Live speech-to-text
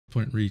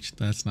Point reached.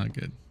 That's not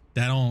good.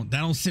 That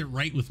don't sit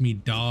right with me,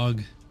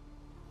 dog.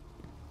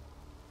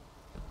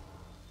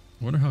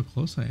 I wonder how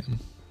close I am.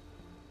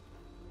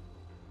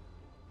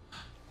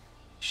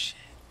 Shit.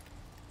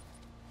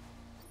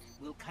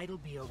 Will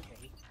Keitel be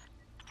okay?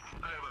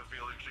 I have a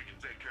feeling she can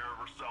take care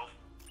of herself.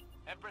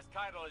 Empress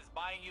Keitel is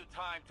buying you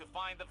time to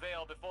find the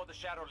veil before the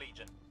Shadow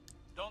Legion.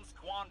 Don't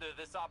squander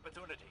this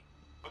opportunity.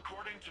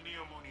 According to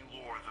Neomuni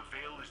lore, the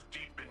veil is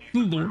deep beneath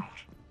the ground.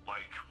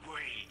 Like,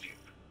 way deep.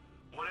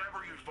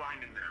 Whatever you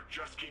find in there,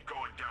 just keep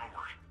going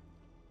downward.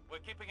 We're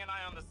keeping an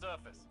eye on the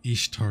surface.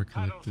 Ishtar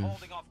Keitel's Collective.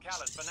 holding off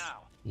Callus for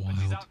now. Wild.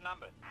 But she's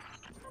outnumbered.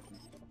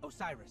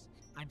 Osiris,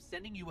 I'm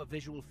sending you a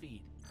visual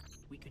feed.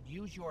 We could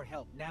use your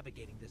help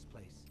navigating this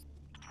place.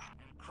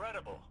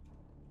 Incredible.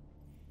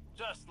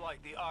 Just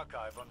like the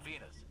archive on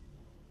Venus.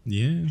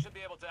 Yeah. You should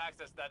be able to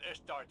access that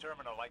Ishtar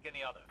terminal like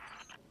any other.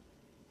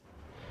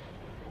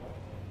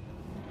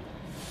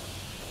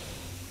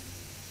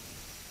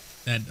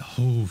 That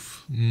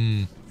hoof.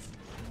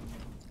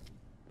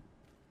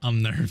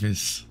 I'm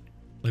nervous.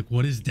 Like,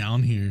 what is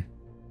down here?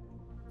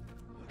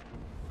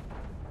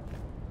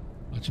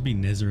 That should be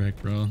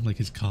Nezarek, bro. Like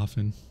his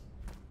coffin.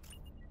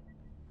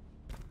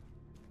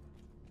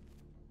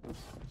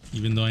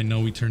 Even though I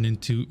know we turned him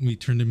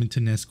into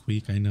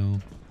Nesquik, I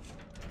know.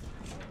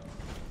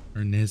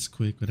 Or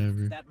Nesquik,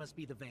 whatever. That must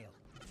be the veil.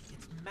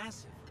 It's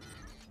massive.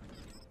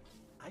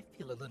 I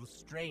feel a little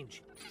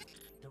strange.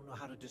 Don't know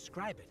how to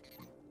describe it.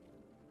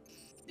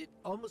 It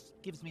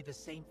almost gives me the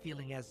same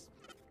feeling as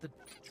the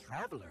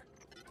Traveler.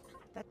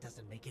 That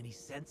doesn't make any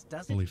sense,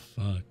 does it? Holy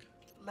fuck.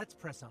 Let's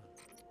press on.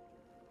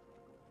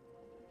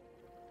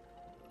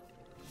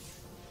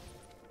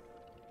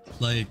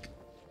 Like,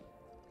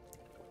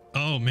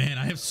 oh man,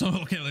 I have so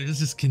okay. Let's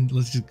just go.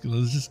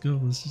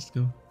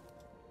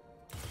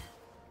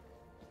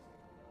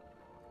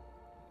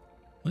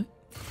 What?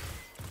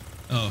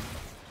 Oh.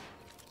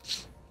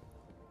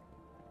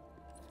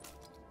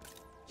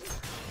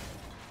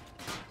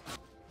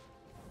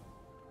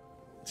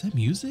 Is that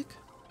music?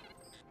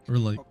 Or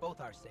like? For both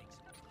our sakes,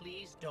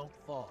 please don't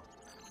fall.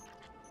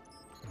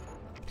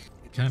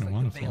 It Kind of looks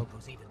want like to the veil fall.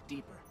 goes even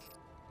deeper.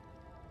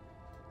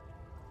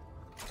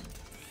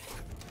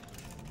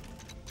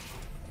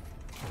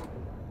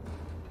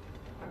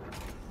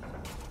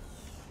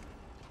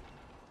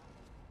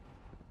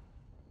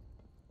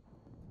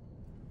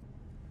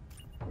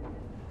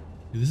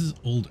 Dude, this is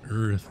old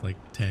Earth, like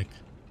tech.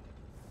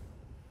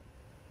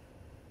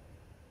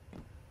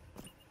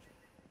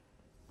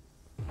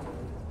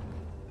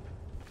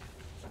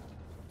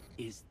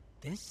 Is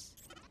this?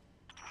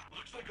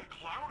 Looks like a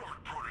cloud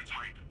art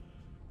prototype.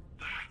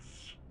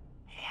 That's...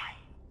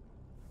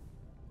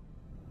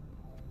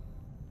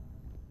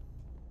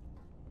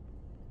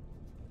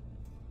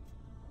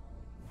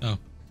 wow. Oh.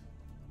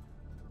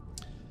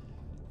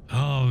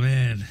 Oh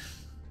man.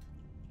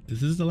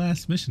 This is the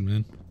last mission,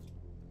 man.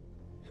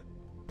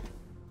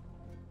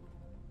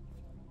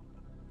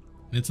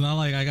 It's not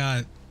like I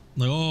got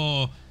like,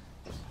 oh,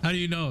 how do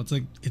you know? It's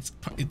like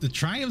the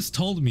Triumphs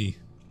told me.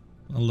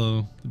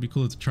 Although it'd be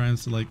cool if the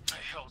Triumphs are like,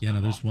 yeah,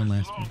 no, there's one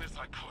last one. As long as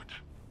I could.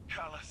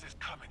 Callus is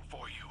coming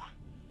for you.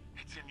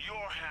 It's in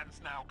your hands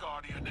now,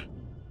 Guardian.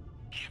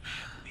 Give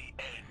him the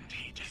end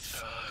he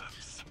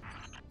deserves.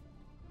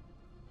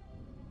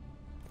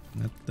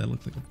 That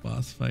looked like a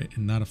boss fight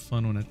and not a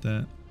fun one at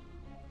that.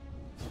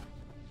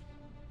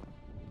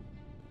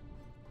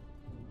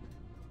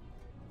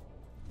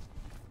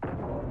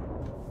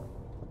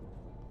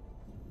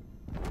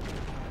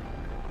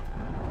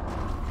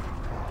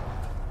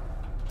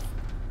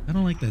 I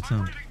don't like that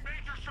sound. I'm reading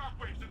major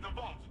shockwaves in the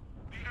vault.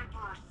 The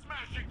Emperor's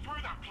smashing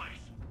through that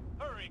place.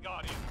 Hurry,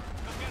 Guardian.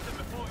 Come get them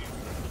before you.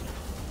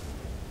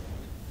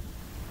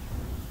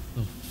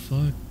 The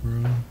fuck,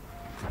 bro?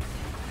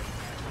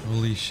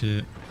 Holy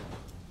shit.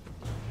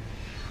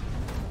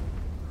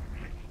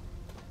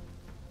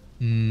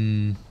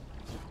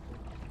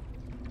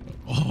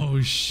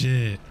 Oh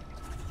shit.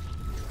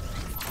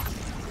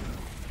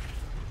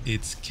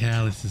 It's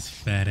Callus's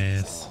fat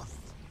ass.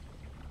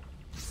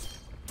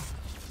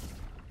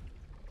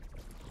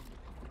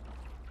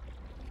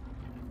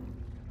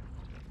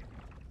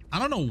 I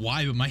don't know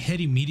why, but my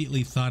head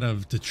immediately thought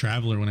of the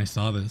Traveler when I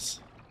saw this.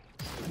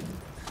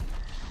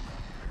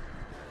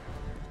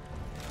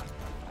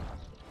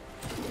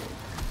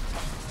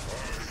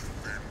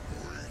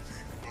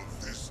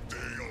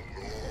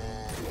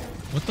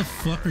 What the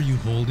fuck are you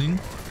holding?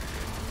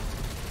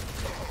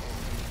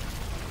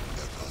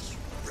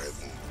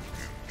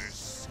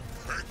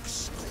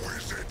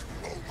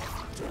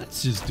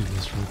 Let's just do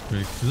this real quick,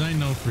 because I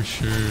know for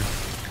sure.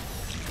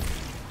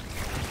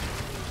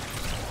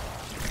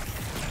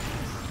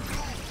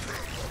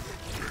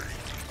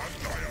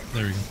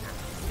 There we go.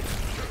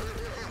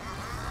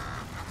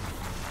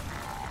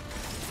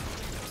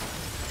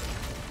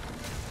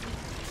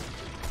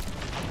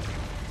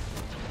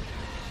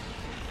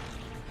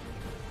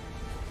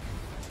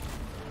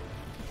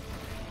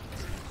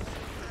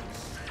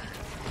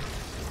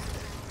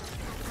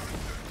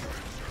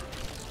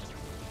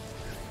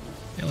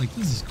 Yeah, like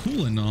like, this is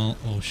cool and all.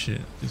 Oh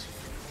shit.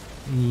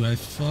 Ooh, I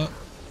fuck.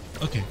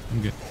 Okay,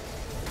 I'm good.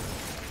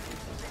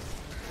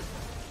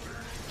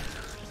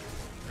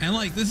 And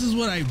like, this is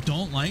what I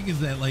don't like, is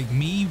that like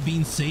me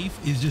being safe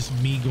is just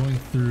me going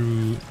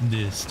through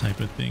this type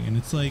of thing. And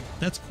it's like,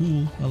 that's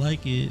cool. I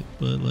like it.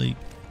 But like,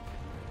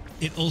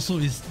 it also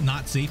is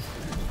not safe,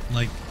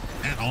 like,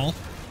 at all.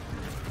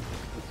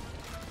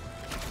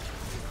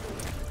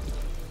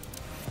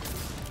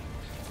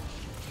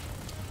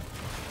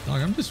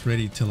 Dog, I'm just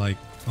ready to like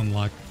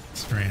unlock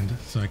Strand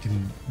so I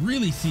can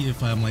really see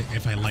if I'm like,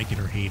 if I like it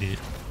or hate it.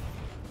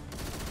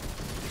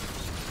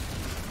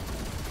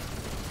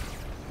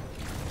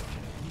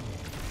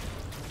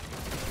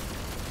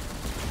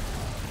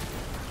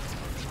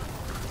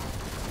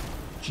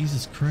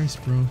 Jesus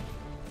Christ, bro.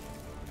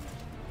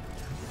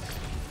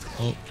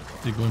 Oh,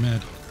 big boy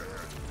mad.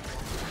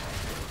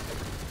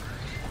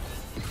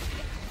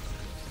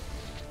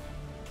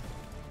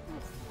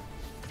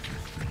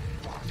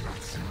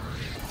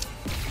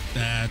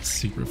 That's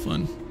super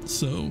fun.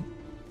 So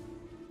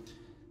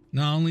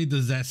not only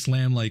does that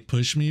slam like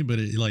push me, but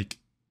it like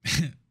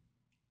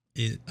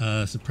it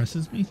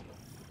suppresses me,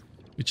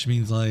 which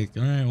means like,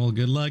 all right, well,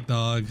 good luck,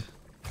 dog.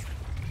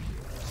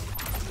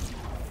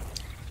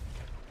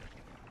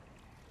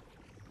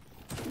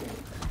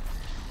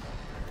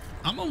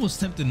 I'm almost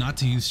tempted not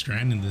to use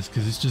Strand in this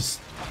because it's just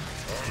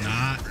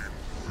not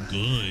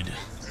good,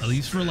 at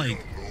least for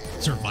like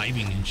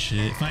surviving and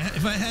shit. If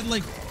I had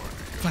like,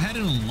 if I had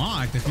it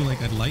unlocked, I feel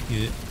like I'd like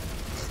it.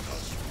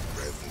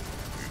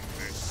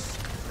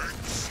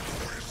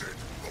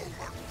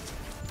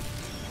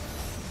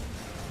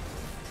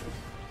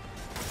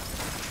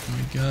 Oh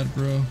my god,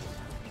 bro.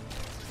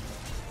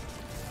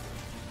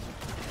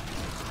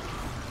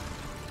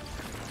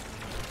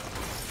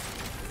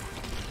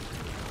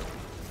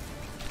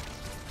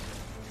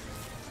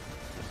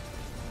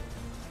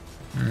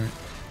 All right.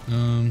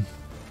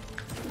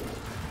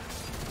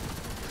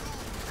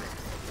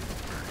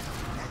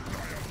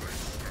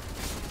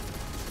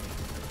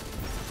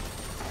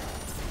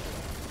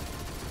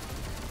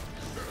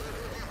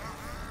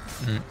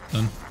 All right,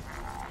 done.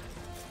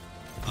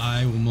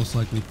 I will most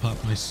likely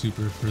pop my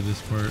super for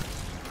this part.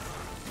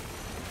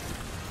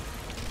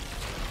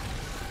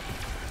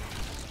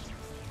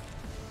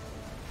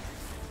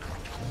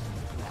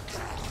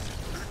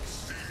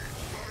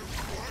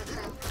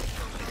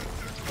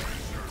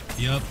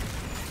 Yep,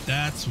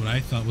 that's what I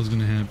thought was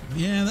gonna happen.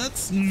 Yeah,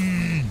 that's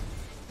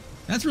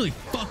really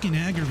fucking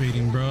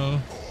aggravating, bro.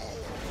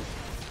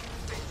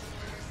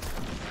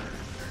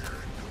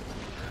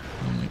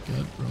 Oh my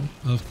god,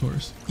 bro. Of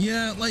course.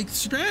 Yeah, like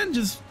Strand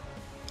just,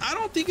 I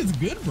don't think it's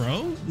good,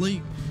 bro.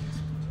 Like,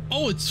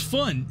 oh, it's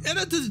fun, and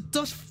that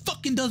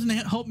fucking doesn't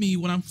help me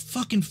when I'm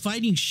fucking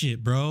fighting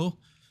shit, bro.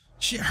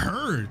 Shit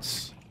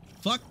hurts.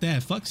 Fuck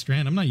that. Fuck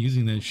Strand. I'm not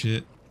using that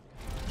shit.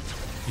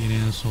 You an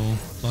asshole.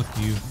 Fuck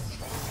you.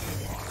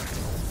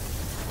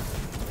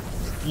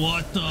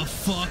 What the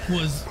fuck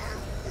was...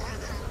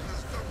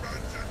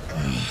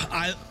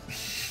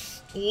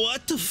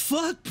 What the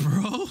fuck,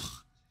 bro?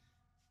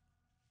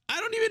 I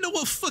don't even know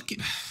what fucking...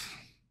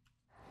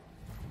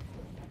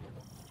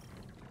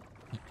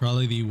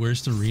 Probably the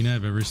worst arena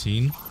I've ever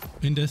seen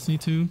in Destiny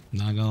 2.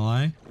 Not gonna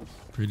lie.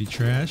 Pretty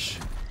trash.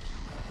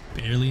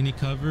 Barely any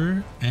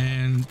cover.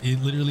 And it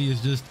literally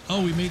is just...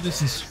 Oh, we made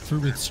this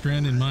with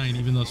Strand in mind,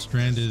 even though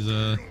Strand is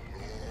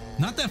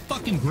not that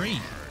fucking great.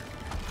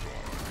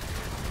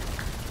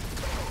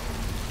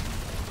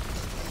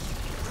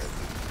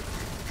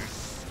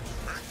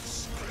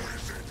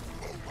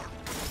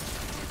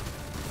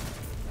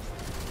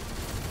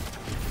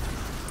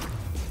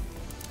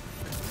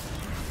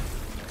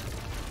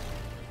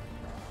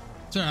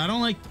 Sorry, I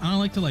don't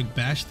like to like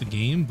bash the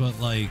game, but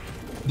like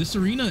this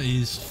arena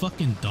is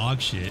fucking dog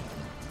shit.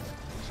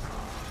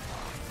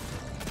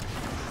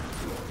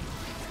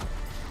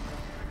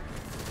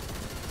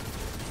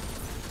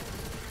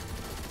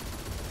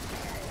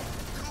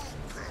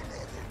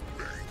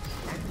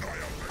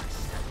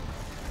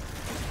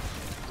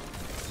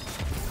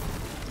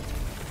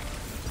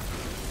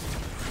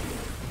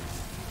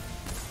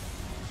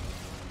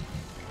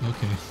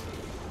 Okay.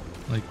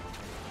 Like,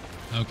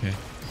 okay.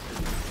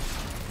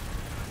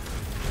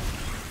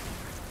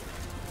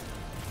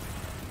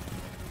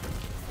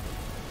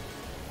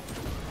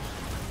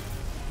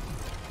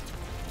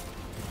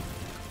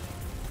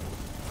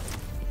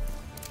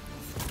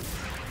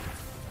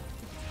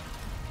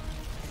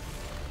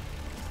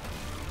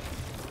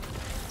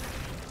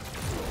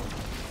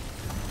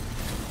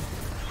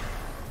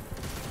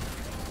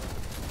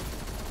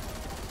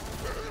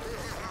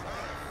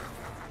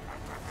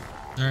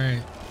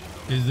 Alright,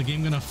 is the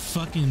game gonna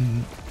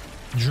fucking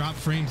drop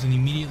frames and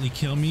immediately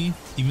kill me?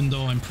 Even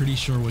though I'm pretty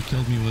sure what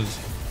killed me was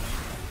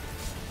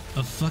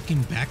a fucking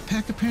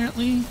backpack,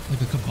 apparently?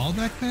 Like a Cabal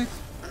backpack?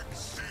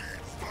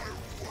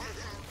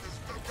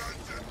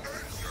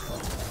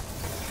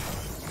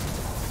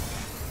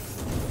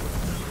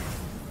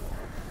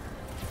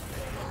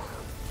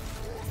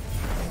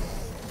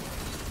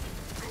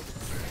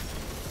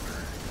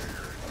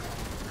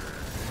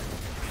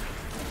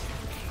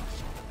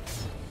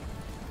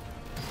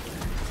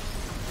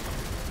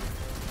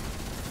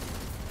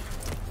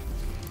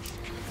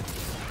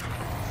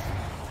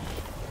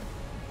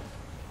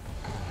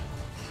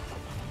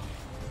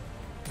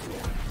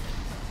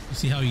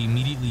 See how he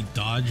immediately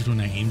dodged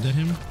when I aimed at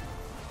him?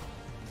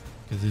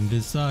 Because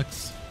Invis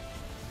sucks.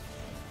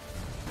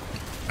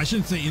 I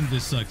shouldn't say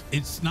Invis sucks.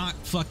 It's not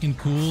fucking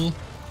cool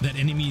that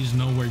enemies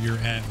know where you're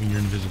at when you're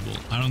invisible.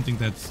 I don't think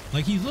that's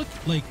like look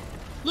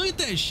at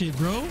that shit,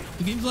 bro.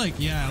 The game's like,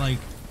 yeah, like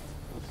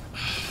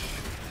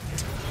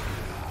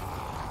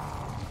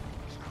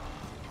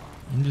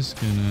I'm just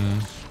gonna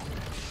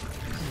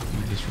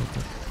do this real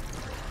quick.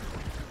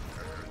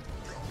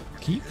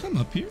 Can you come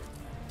up here?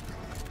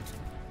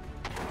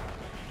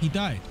 He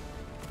died.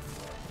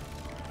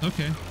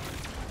 Okay.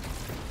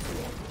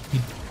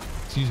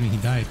 Excuse me, he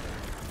died.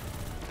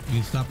 You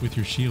can stop with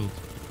your shield.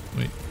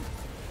 Wait.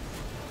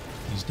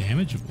 He's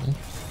damageable.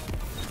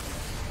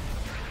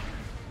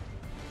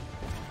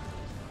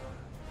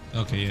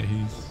 Okay, yeah,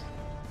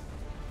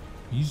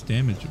 he's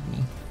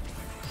damageable.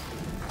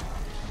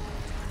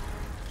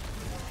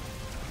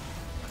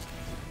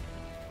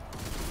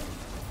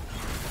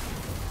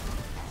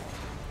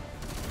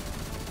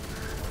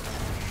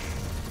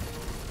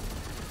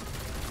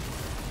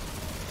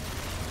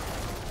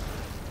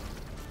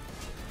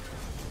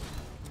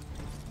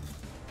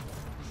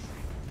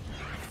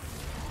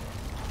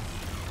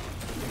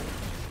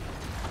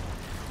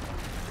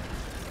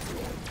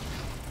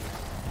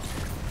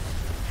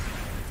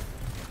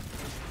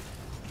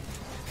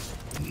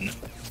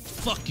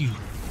 Fuck you.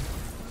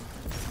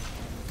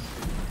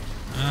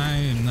 I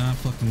am not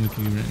fucking with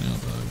you right now,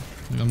 dog.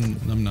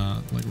 Like, I'm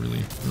not, like,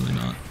 really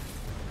not.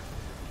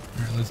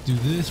 Alright, let's do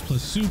this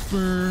plus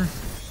super.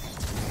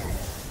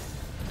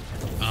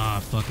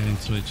 Ah, fuck, I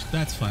didn't switch.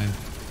 That's fine.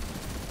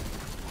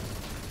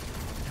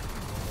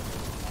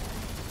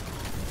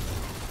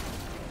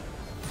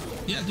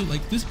 Yeah, dude,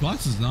 like, this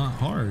boss is not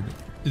hard.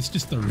 It's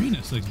just the arena,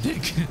 it's like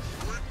dick.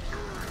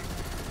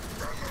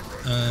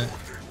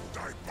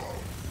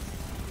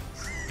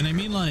 And I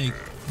mean, like,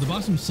 the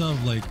boss himself,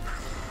 like,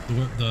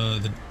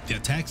 the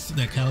attacks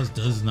that Callus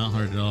does is not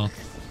hard at all.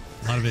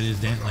 A lot of it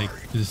is that, like,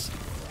 this.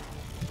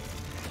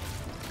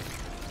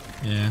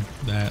 Yeah,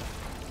 that.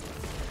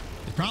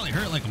 It probably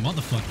hurt like a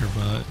motherfucker,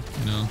 but,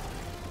 you know.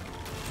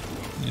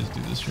 Let me just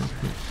do this real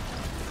quick.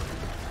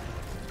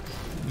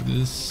 Do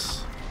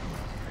this.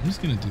 I'm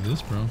just gonna do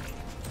this, bro.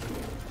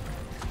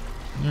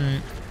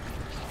 Alright.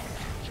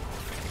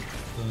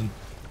 Done.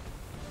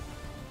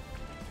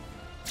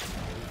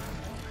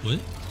 What?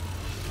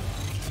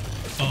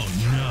 Oh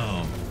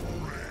no.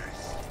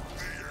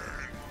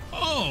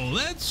 Oh,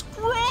 that's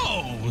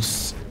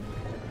gross.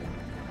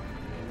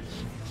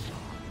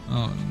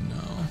 Oh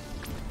no.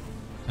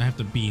 I have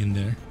to be in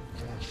there.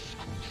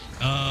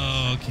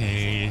 Oh,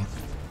 okay.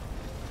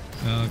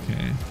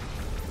 Okay.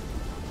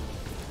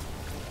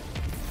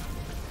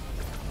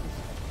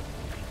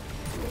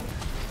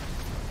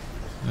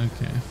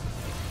 Okay.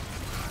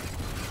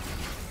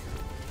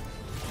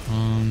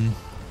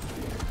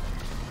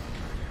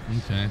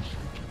 Okay.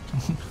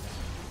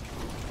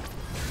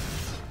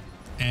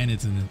 And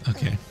it's in it.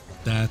 Okay.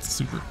 That's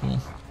super cool.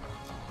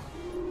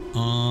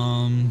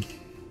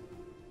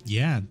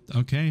 Yeah,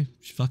 okay.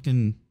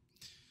 Fucking.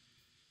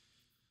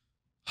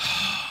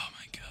 Oh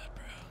my god,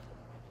 bro.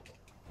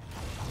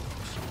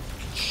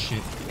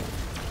 Shit.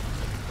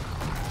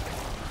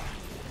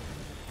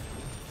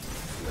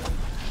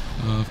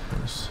 Of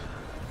course.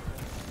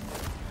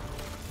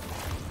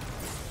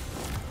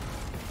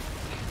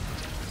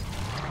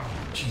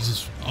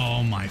 Jesus.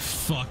 Oh my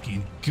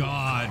fucking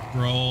god,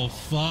 bro.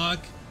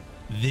 Fuck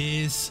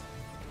this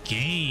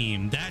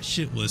game. That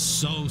shit was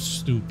so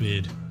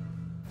stupid.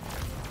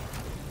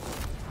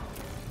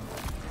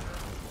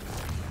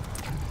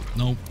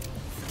 Nope.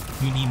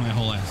 You need my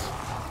whole ass.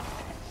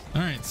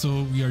 Alright,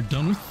 so we are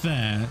done with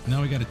that.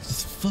 Now we gotta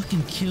just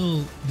fucking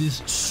kill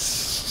this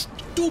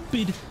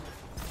stupid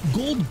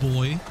gold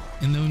boy.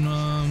 And then,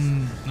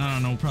 I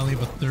don't know, probably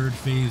have a third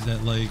phase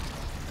that, like,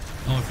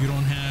 oh, if you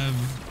don't have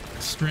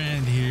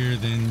Strand here,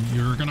 then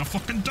you're gonna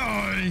fucking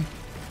die.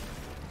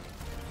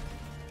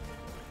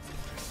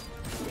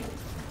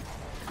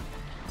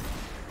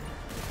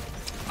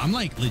 I'm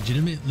like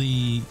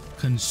legitimately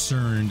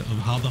concerned of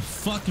how the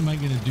fuck am I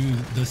gonna do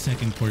the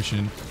second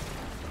portion.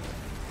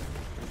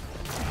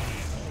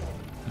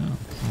 Oh,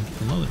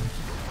 below there.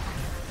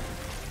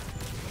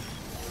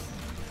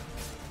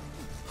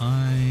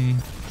 I'm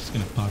just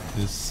gonna pop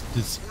this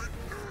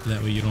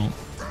that way you don't.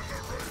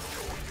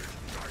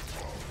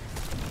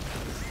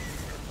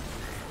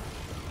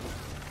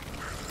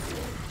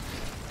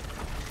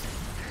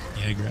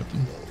 Yeah, I grabbed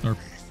him. Or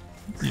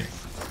yeah,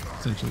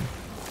 essentially.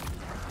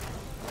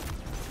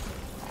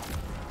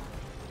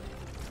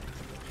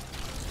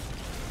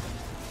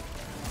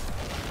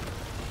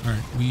 All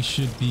right, we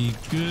should be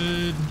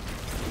good.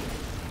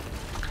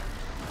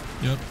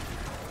 Yep.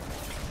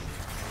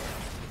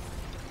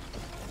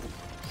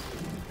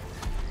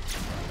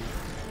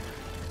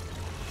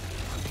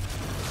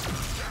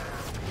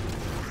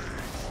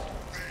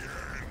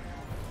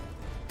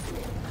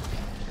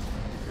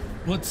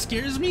 What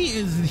scares me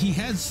is he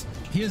has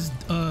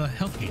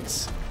health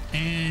gates,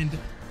 and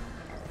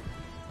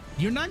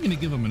you're not gonna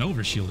give him an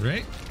overshield,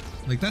 right?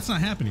 Like, that's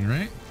not happening,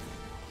 right?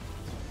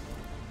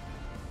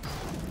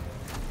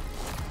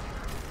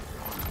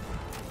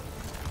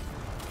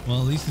 Well,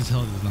 at least his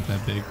health is not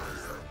that big.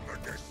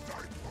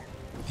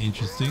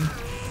 Interesting.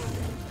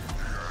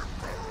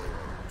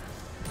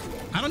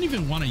 I don't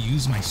even want to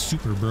use my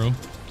super, bro.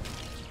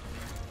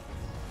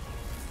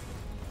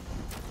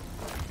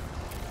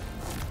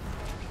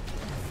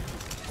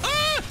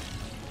 Ah!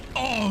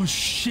 Oh,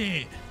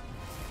 shit.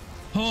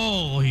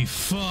 Holy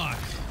fuck.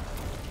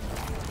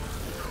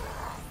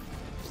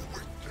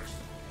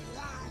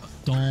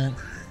 Don't.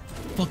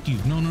 Fuck you.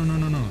 No, no, no,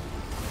 no, no.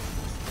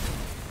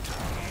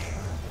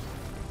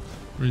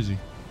 Where is he?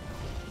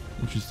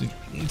 Interesting.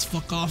 Let's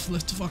fuck off.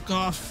 Let's fuck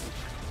off.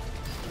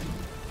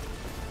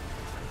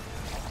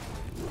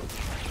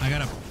 I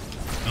gotta.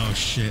 Oh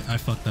shit. I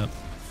fucked up.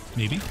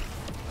 Maybe.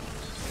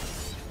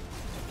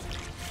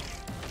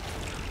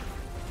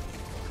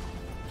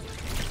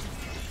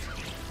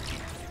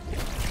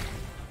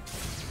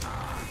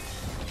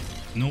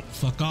 Nope.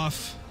 Fuck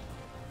off.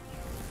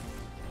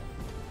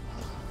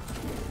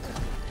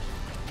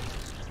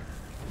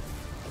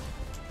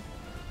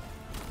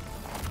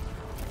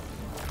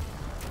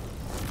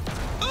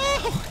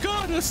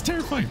 That's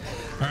terrifying.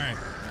 All right.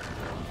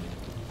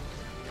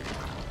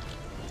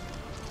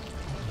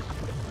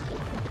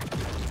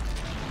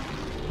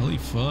 Holy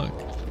fuck.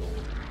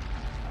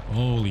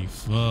 Holy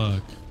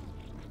fuck.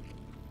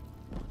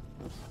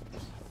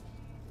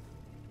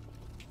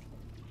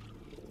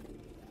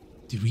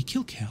 Did we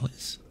kill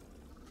Callus?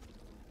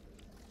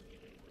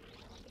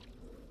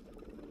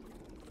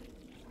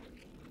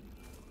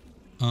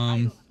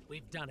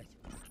 We've done it.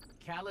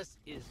 Callus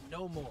is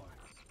no more.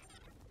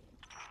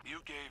 You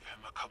gave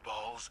him a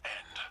Cabal's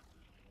end.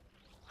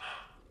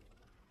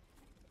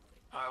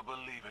 I'll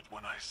believe it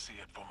when I see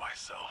it for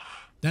myself.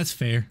 That's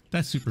fair.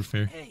 That's super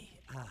fair. Hey,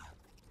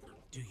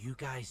 do you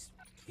guys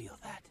feel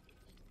that?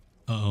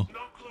 Uh-oh. No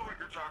clue what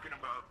you're talking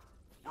about.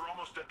 We're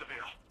almost at the Veil.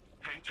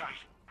 Hang tight.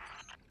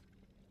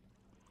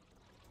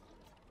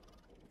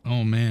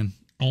 Oh man.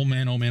 Oh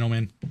man, oh man, oh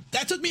man.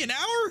 That took me an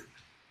hour?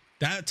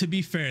 That, to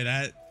be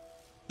fair,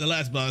 the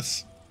last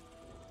boss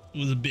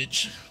was a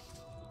bitch.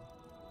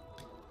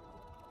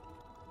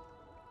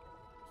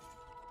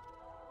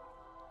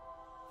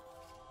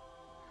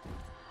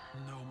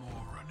 No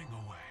more running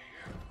away.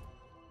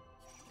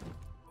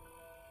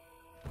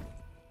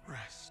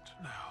 Rest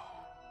now.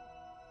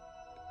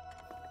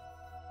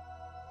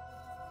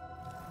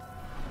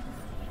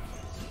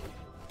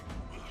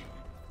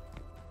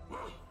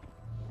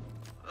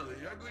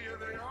 The uglier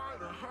they are,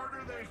 the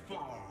harder they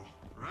fall,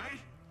 right?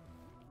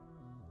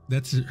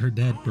 That's her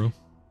dad, bro.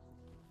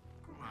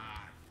 Come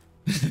on.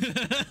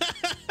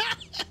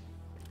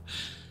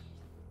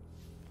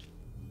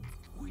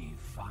 We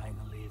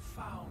finally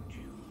found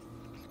you.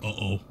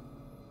 Uh-oh.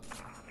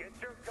 Get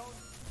your ghost.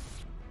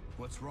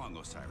 What's wrong,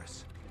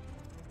 Osiris?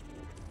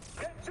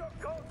 Get your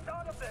ghost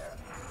out of there.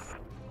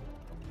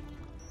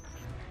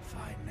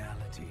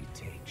 Finality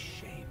takes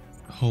shape.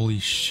 Holy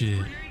shit.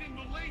 Creating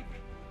the link.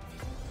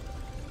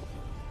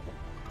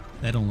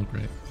 That don't look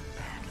right.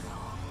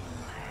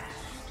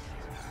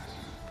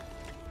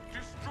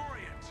 Destroy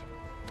it.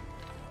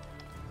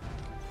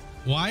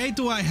 Why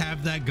do I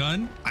have that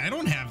gun? I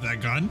don't have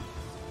that gun.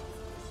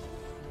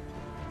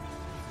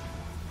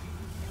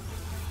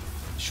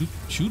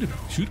 Shoot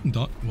him,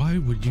 dog. Why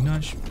would you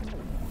not?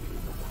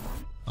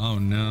 Oh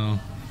no.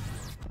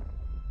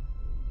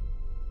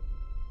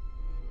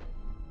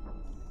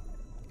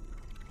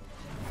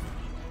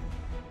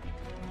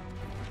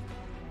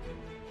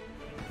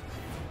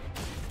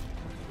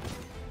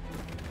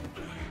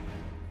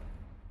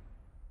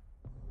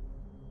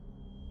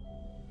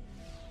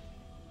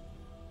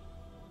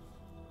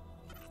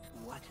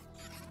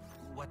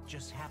 What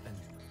just happened?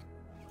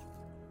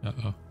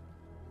 Uh-oh.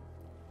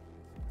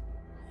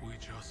 We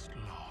just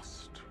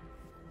lost.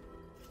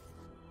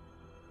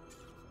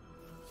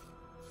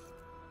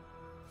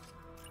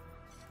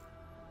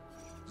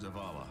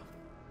 Zavala,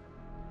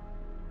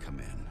 come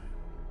in.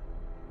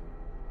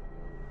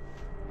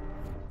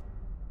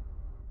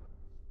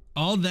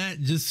 All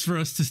that just for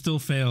us to still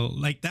fail.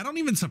 Like, that don't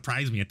even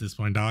surprise me at this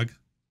point, dog.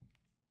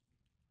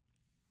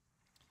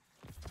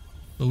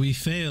 But we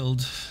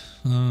failed.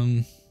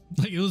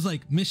 Like, it was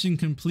like mission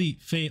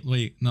complete, fail.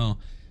 Wait, no.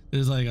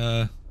 There's like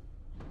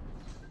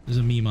there's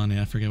a meme on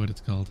it. I forget what it's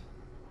called.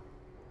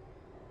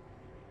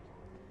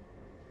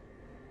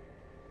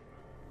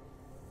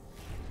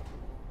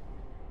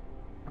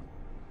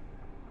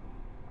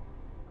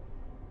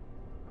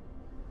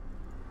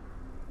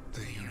 The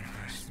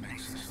universe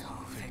makes us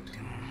all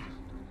victim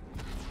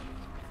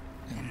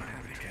and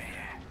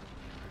perpetrator.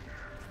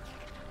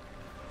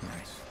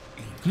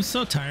 I'm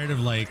so tired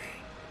of like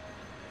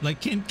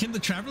can the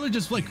traveler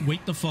just like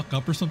wake the fuck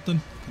up or something?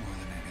 More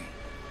than any.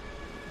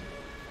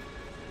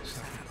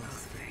 Suffer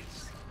both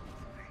fates.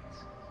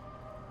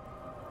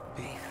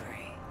 Be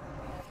free.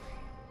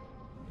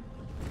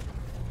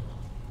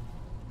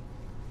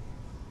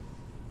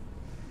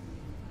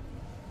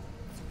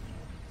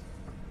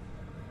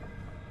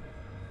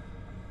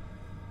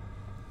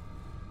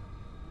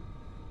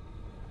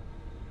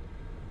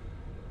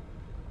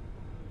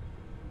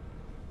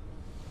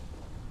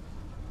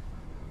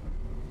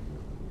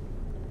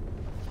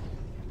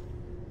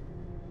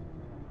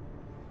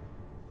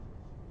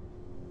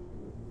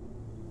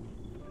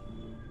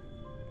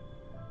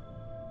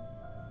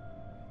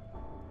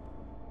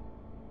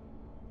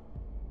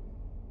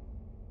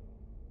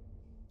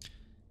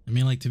 I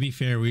mean, like, to be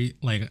fair,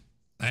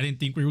 I didn't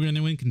think we were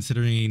gonna win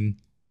considering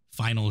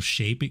final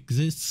shape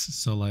exists.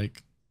 So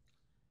like,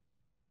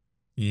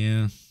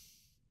 yeah.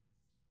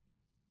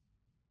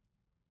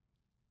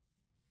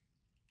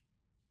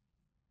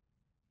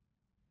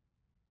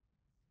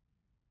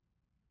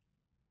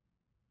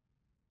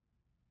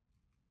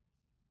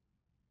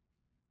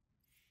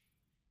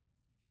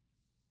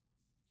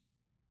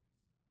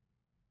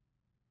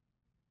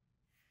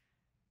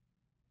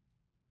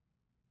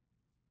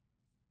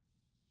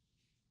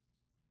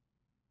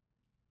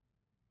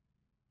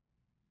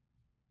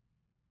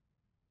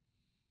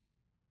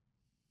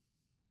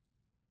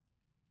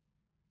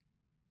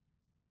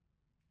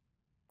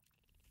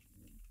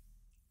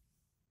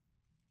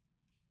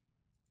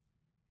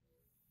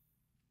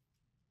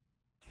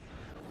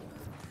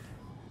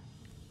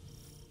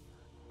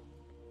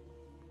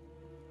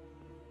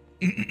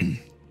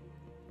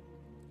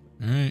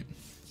 All right,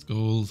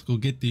 let's go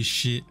get this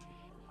shit.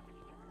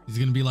 He's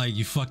gonna be like,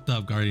 you fucked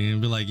up, Guardian,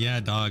 and be like,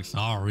 yeah, dog,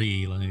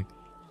 sorry. Like,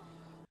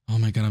 oh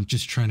my god, I'm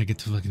just trying to get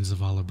to fucking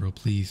Zavala, bro,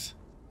 please.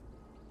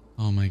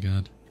 Oh my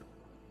god.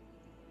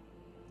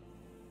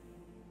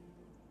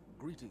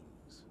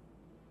 Greetings.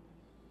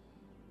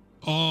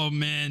 Oh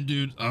man,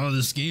 dude. Oh,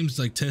 this game's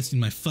like testing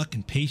my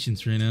fucking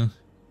patience right now.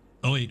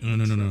 Oh wait,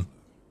 no.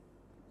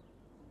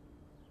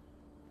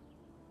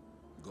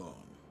 Gone.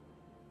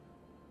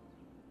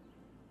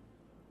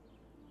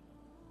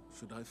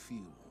 Should I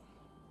feel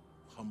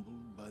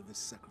humbled by this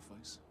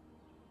sacrifice?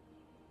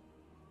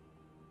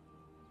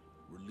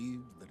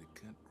 Relieved that it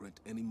can't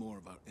grant any more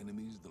of our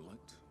enemies the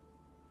light?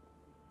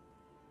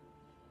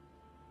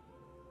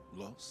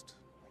 Lost?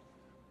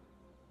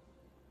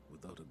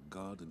 Without a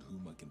god in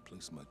whom I can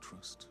place my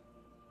trust?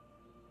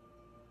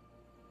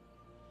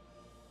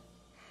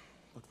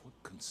 But what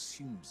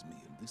consumes me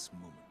in this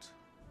moment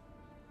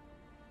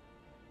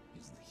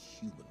is the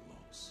human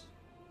loss.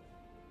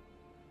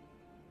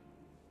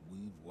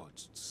 We've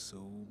watched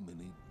so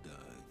many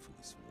die for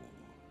this war.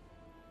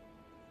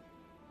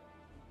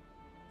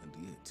 And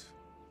yet,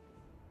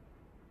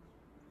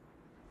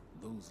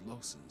 those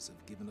losses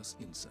have given us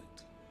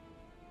insight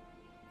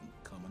and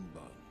common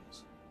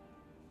bonds.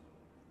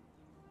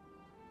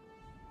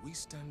 We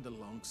stand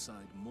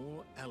alongside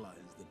more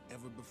allies than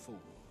ever before.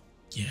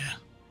 Yeah.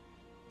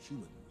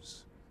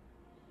 Humans,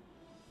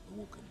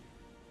 Awoken,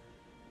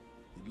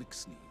 the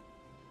Elixni,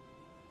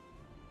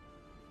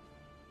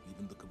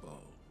 even the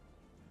Cabal.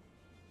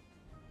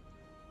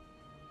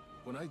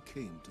 When I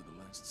came to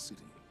the last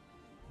city,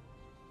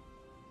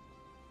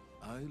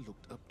 I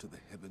looked up to the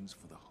heavens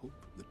for the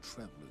hope the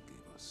Traveler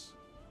gave us.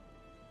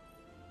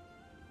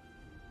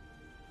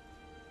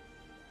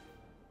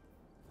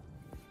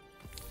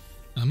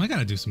 I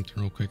gotta do something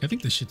real quick. I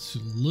think this shit's a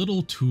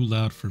little too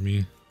loud for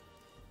me.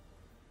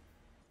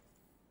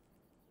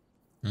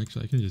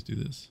 Actually, I can just do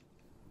this.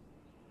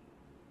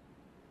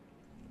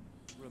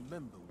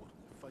 Remember what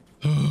we fight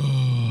for.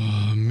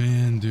 Oh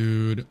man,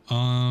 dude.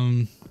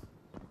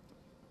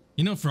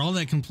 You know, for all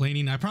that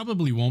complaining, I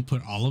probably won't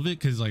put all of it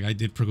because like I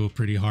did go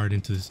pretty hard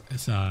into this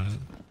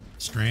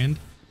Strand.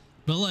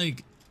 But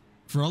like,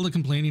 for all the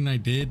complaining I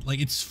did, like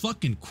it's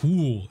fucking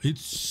cool.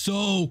 It's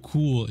so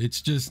cool.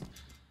 It's just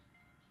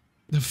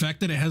the fact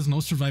that it has no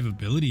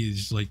survivability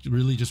is like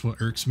really just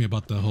what irks me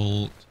about the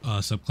whole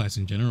subclass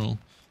in general.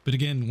 But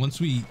again,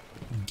 once we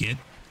get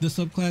the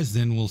subclass,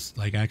 then we'll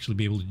like actually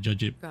be able to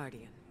judge it.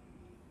 Guardian,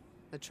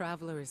 the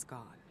Traveler is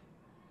gone,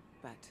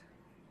 but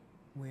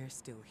we're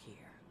still here.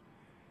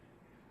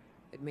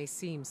 It may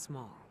seem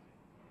small,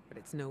 but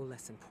it's no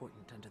less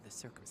important under the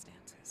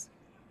circumstances.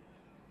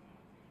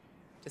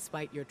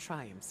 Despite your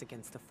triumphs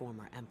against the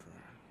former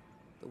Emperor,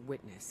 the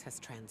Witness has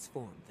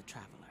transformed the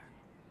Traveler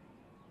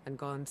and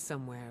gone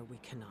somewhere we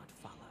cannot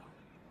follow.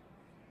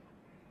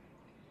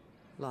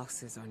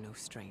 Losses are no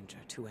stranger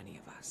to any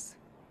of us.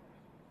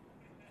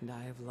 And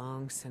I have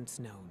long since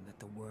known that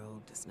the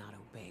world does not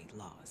obey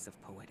laws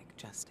of poetic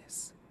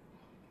justice,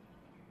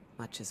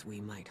 much as we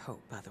might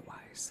hope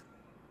otherwise.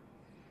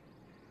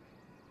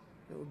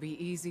 It would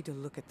be easy to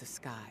look at the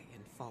sky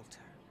and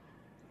falter.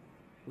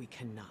 We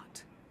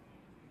cannot.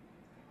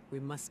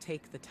 We must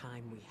take the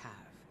time we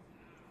have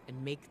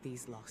and make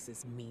these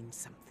losses mean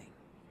something.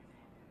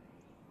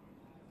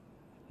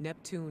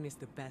 Neptune is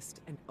the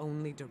best and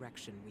only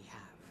direction we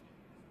have.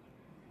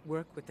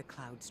 Work with the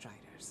Cloud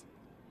Striders.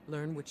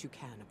 Learn what you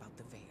can about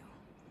the Veil.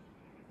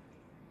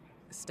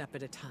 A step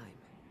at a time,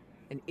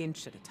 an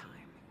inch at a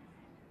time.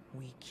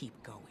 We keep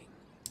going.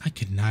 I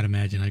could not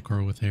imagine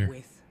Ikora with hair.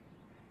 With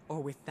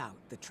or without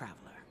the Traveler.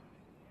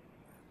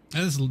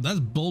 That's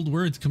bold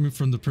words coming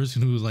from the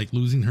person who was like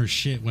losing her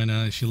shit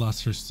when she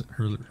lost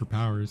her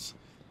powers.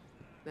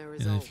 There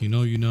is If you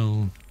know, you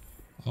know.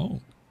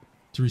 Oh,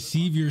 to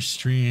receive your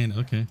strand.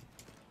 Okay.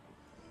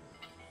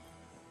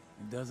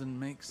 It doesn't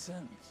make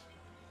sense.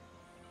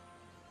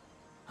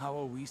 How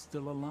are we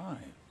still alive?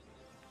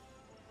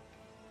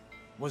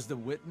 Was the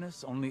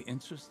Witness only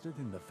interested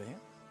in the Veil?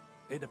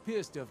 It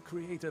appears to have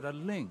created a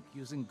link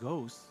using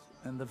ghosts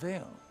and the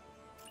Veil.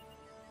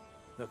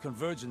 The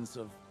convergence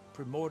of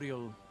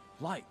primordial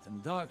light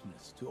and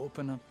darkness to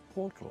open a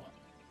portal.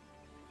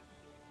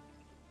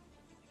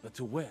 But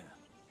to where?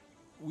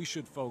 We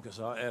should focus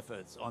our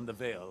efforts on the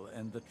Veil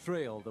and the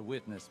trail the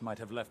witness might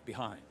have left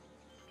behind.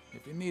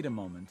 If you need a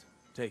moment,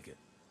 take it.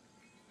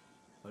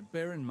 But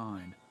bear in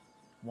mind,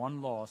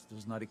 one loss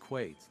does not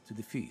equate to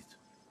defeat.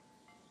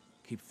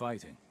 Keep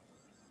fighting.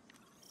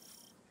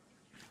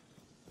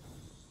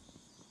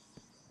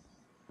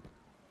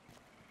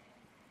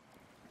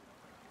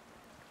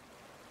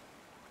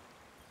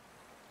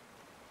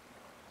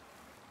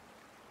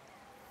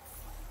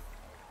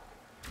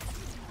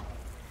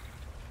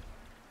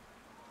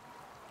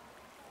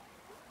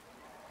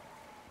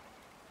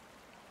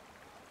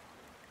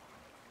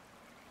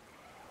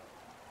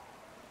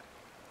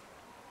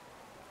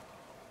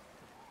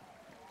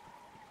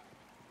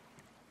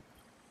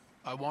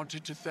 I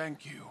wanted to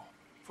thank you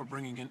for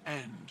bringing an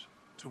end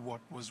to what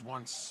was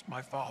once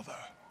my father.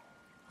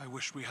 I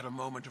wish we had a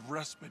moment of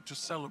respite to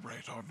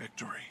celebrate our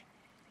victory.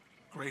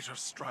 Greater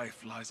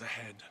strife lies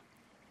ahead.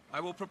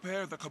 I will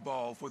prepare the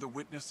Cabal for the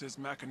Witness's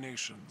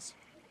machinations,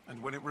 and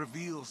when it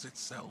reveals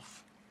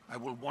itself, I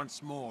will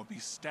once more be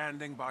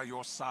standing by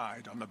your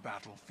side on the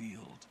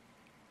battlefield.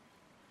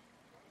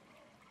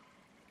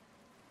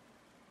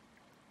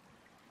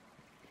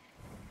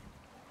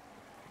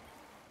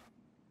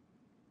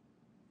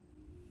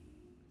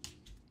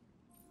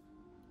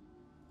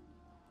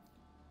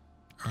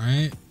 All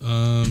right.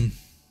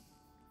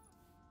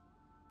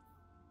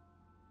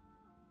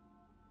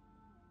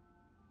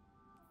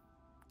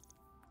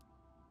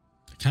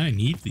 I kind of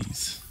need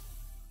these.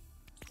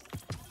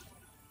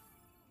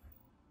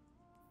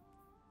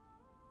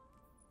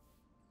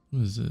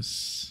 What is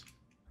this?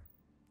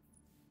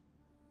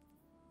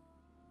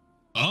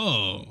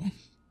 Oh.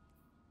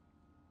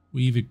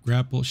 Weave a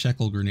grapple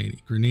shackle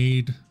grenade.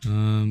 Grenade,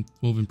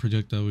 woven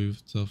projectile weave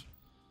itself.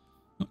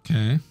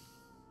 Okay.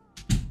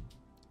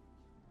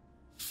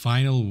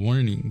 Final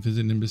warning.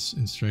 Visit Nimbus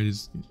and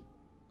Strides.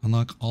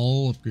 Unlock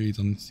all upgrades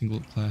on a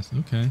single class.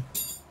 Okay.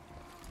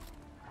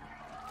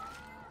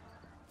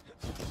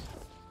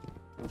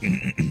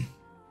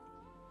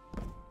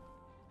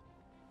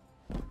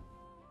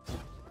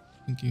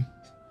 Thank you.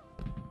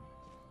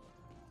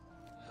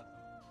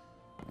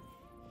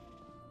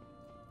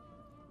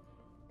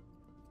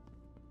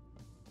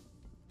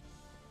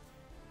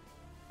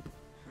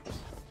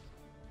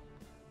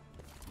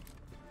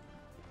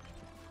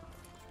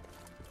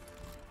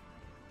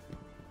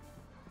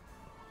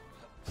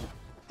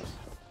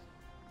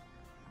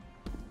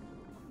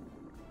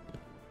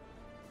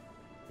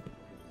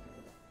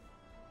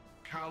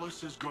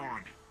 Callus is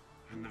gone,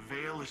 and the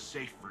Veil is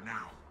safe for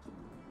now.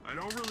 I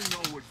don't really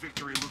know what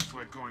victory looks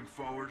like going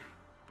forward,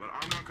 but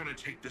I'm not gonna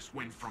take this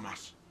win from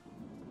us.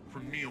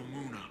 From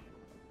Neomuna.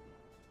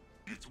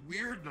 It's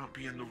weird not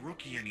being the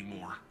rookie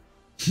anymore.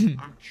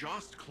 I'm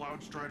just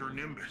Cloudstrider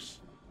Nimbus.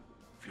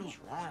 Feels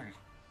wrong,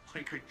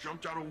 like I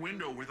jumped out a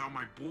window without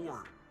my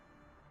board.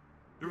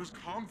 There was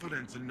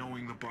confidence in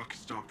knowing the buck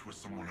stopped with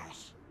someone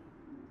else.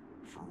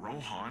 For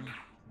Rohan,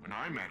 when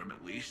I met him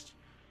at least,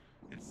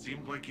 it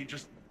seemed like he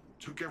just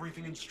took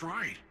everything in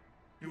stride.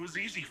 It was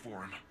easy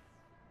for him.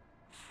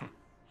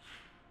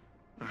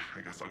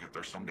 I guess I'll get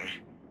there someday.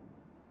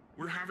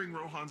 We're having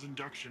Rohan's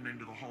induction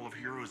into the Hall of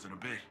Heroes in a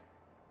bit.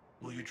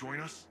 Will you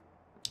join us?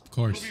 Of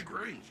course. It'll be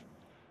great.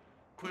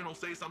 Quinn will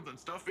say something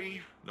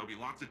stuffy. There'll be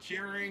lots of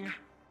cheering.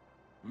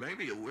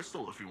 Maybe a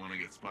whistle if you want to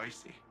get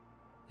spicy.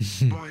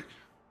 But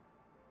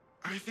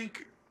I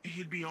think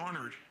he'd be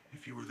honored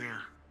if you were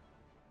there.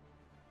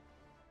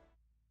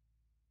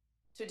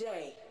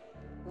 Today,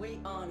 we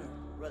honor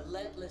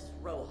relentless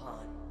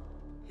Rohan,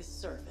 his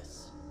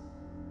service,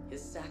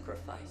 his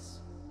sacrifice.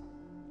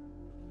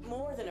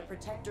 More than a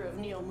protector of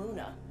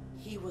Neomuna,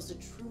 he was a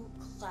true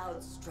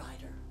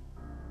Cloudstrider.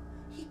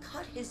 He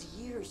cut his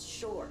years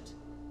short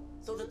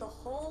so that the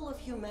whole of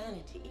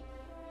humanity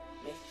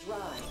may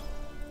thrive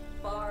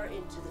far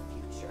into the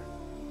future.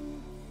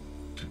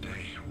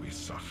 Today we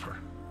suffer,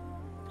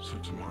 so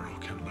tomorrow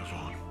can live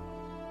on.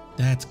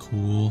 That's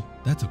cool.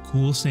 That's a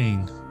cool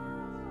saying.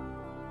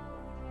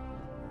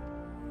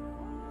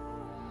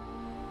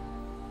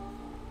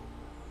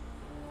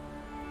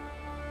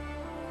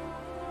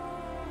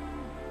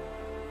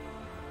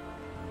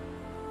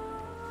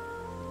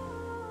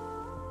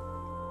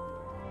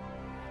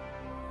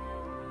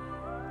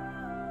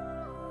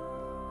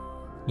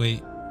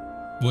 Wait,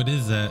 what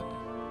is that?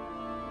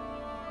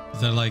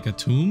 Is that like a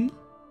tomb?